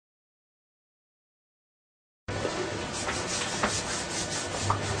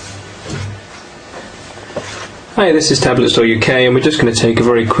Hi, this is Tablet.uk, and we're just going to take a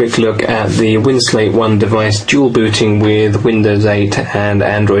very quick look at the Windows8 device dual booting with Windows 8 and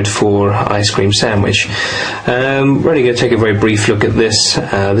Android 4 ice cream sandwich. We're only going to take a very brief look at this.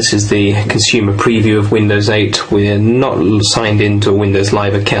 This is the consumer preview of Windows 8. We're not signed into a Windows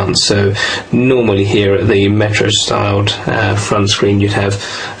Live account, so normally here at the Metro-styled front screen you'd have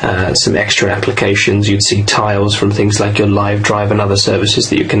some extra applications. You'd see tiles from things like your Live Drive and other services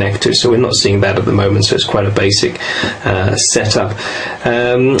that you connect to, so we're not seeing that at the moment, so it's quite a basic setup.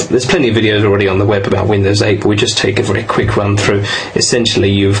 There's plenty of videos already on the web about Windows 8, but we just take a very quick run through.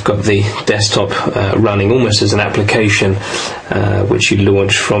 Essentially, you've got the desktop running almost as an application, which you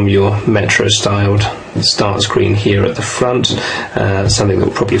launch from your Metro-styled start screen here at the front. Something that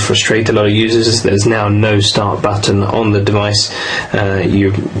will probably frustrate a lot of users is there's now no start button on the device.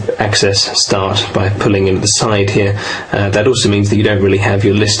 You access start by pulling in the side here. That also means that you don't really have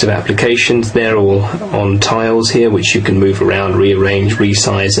your list of applications. They're all on tiles here, which you can move around, rearrange,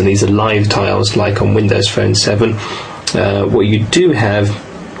 resize, and these are live tiles like on Windows Phone 7. What you do have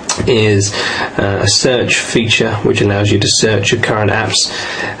is a search feature which allows you to search your current apps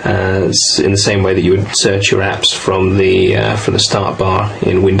in the same way that you would search your apps from the start bar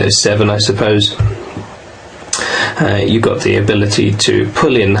in Windows 7, I suppose. You've got the ability to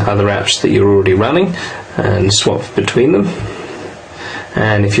pull in other apps that you're already running and swap between them.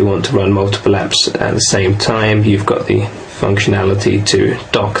 And if you want to run multiple apps at the same time, you've got the functionality to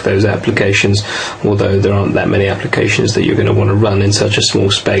dock those applications, although there aren't that many applications that you're going to want to run in such a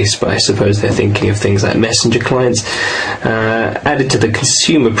small space, but I suppose they're thinking of things like messenger clients. Added to the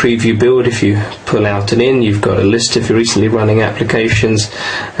consumer preview build, if you pull out and in, you've got a list of your recently running applications,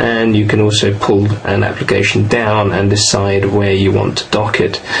 and you can also pull an application down and decide where you want to dock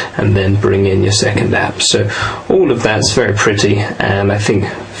it and then bring in your second app. So all of that's very pretty, and I think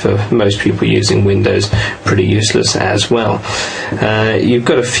for most people using Windows, pretty useless as well. You've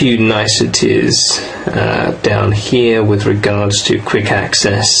got a few niceties down here with regards to quick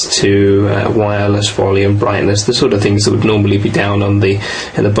access to wireless, volume, brightness, the sort of things that would normally be down on in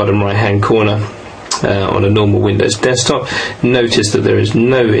the bottom right hand corner on a normal Windows desktop. Notice that there is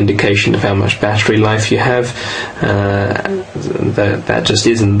no indication of how much battery life you have. That just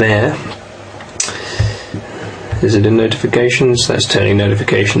isn't there. Is it in notifications? That's turning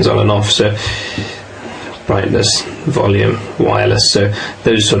notifications on and off. So brightness, volume, wireless. So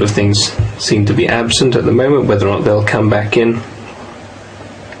those sort of things seem to be absent at the moment. Whether or not they'll come back in,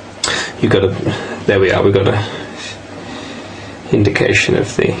 you've got a. There we are. We've got a indication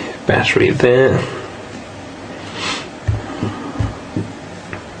of the battery there.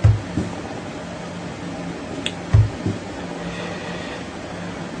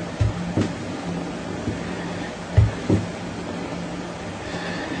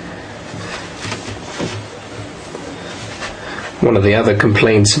 One of the other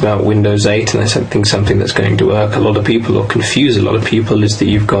complaints about Windows 8, and I think something that's going to irk a lot of people or confuse a lot of people, is that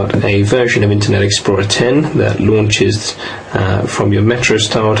you've got a version of Internet Explorer 10 that launches from your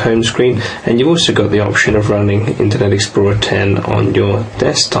Metro-styled home screen, and you've also got the option of running Internet Explorer 10 on your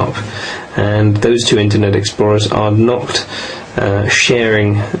desktop. And those two Internet Explorers are not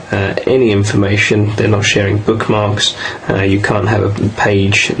sharing any information. They're not sharing bookmarks. You can't have a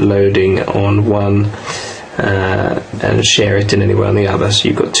page loading on one and share it in anywhere on the other. So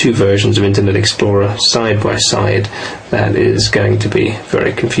you've got two versions of Internet Explorer side by side. That is going to be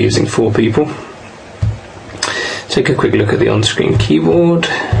very confusing for people. Take a quick look at the on-screen keyboard.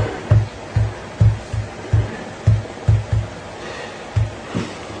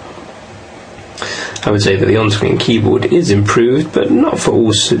 I would say that the on-screen keyboard is improved, but not for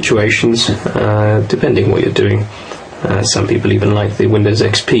all situations, depending what you're doing. Some people even like the Windows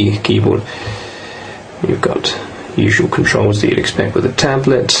XP keyboard. You've got usual controls that you'd expect with a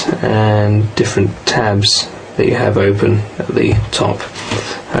tablet, and different tabs that you have open at the top.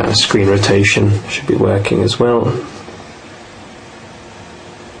 Screen rotation should be working as well,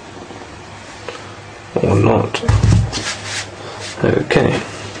 or not. Okay.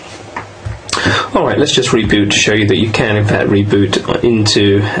 Alright, let's just reboot to show you that you can in fact reboot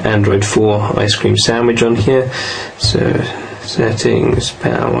into Android 4 ice cream sandwich on here. So settings,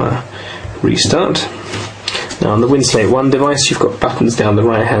 power, restart. Now on the Windows8 device, you've got buttons down the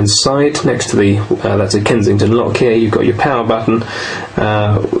right hand side next to the that's a Kensington lock here. You've got your power button,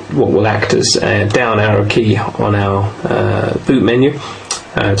 what will act as a down arrow key on our boot menu.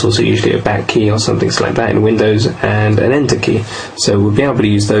 It's also usually a back key or something like that in Windows, and an enter key. So we'll be able to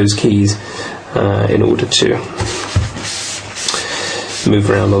use those keys in order to move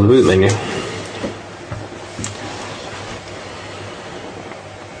around on the boot menu.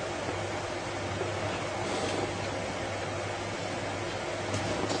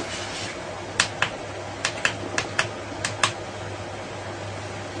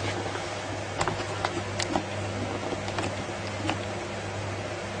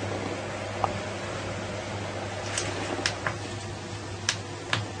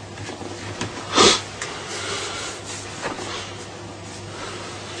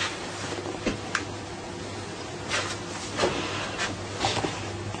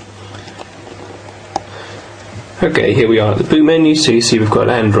 Okay, here we are at the boot menu, so you see we've got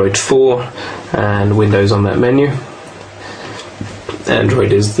Android 4 and Windows on that menu.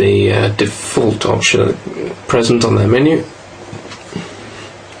 Android is the default option present on that menu.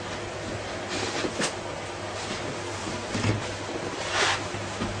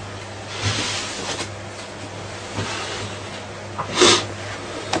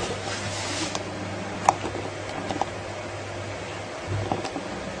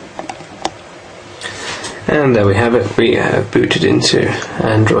 And there we have it, we have booted into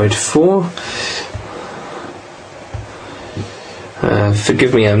Android 4.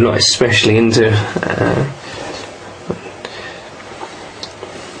 Forgive me, I'm not especially into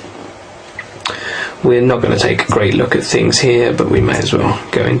we're not going to take a great look at things here, but we may as well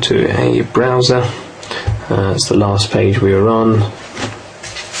go into a browser. It's the last page we were on.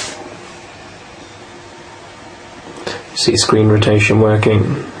 See screen rotation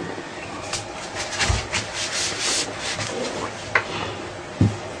working.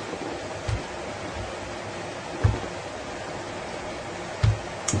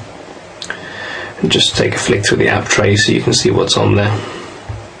 And just take a flick through the app tray so you can see what's on there.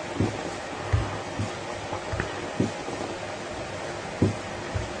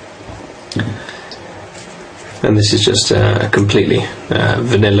 And this is just a completely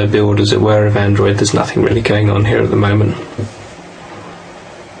vanilla build, as it were, of Android. There's nothing really going on here at the moment.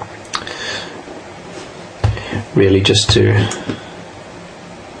 Really just to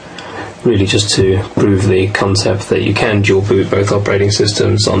prove the concept that you can dual boot both operating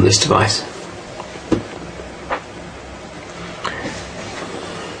systems on this device.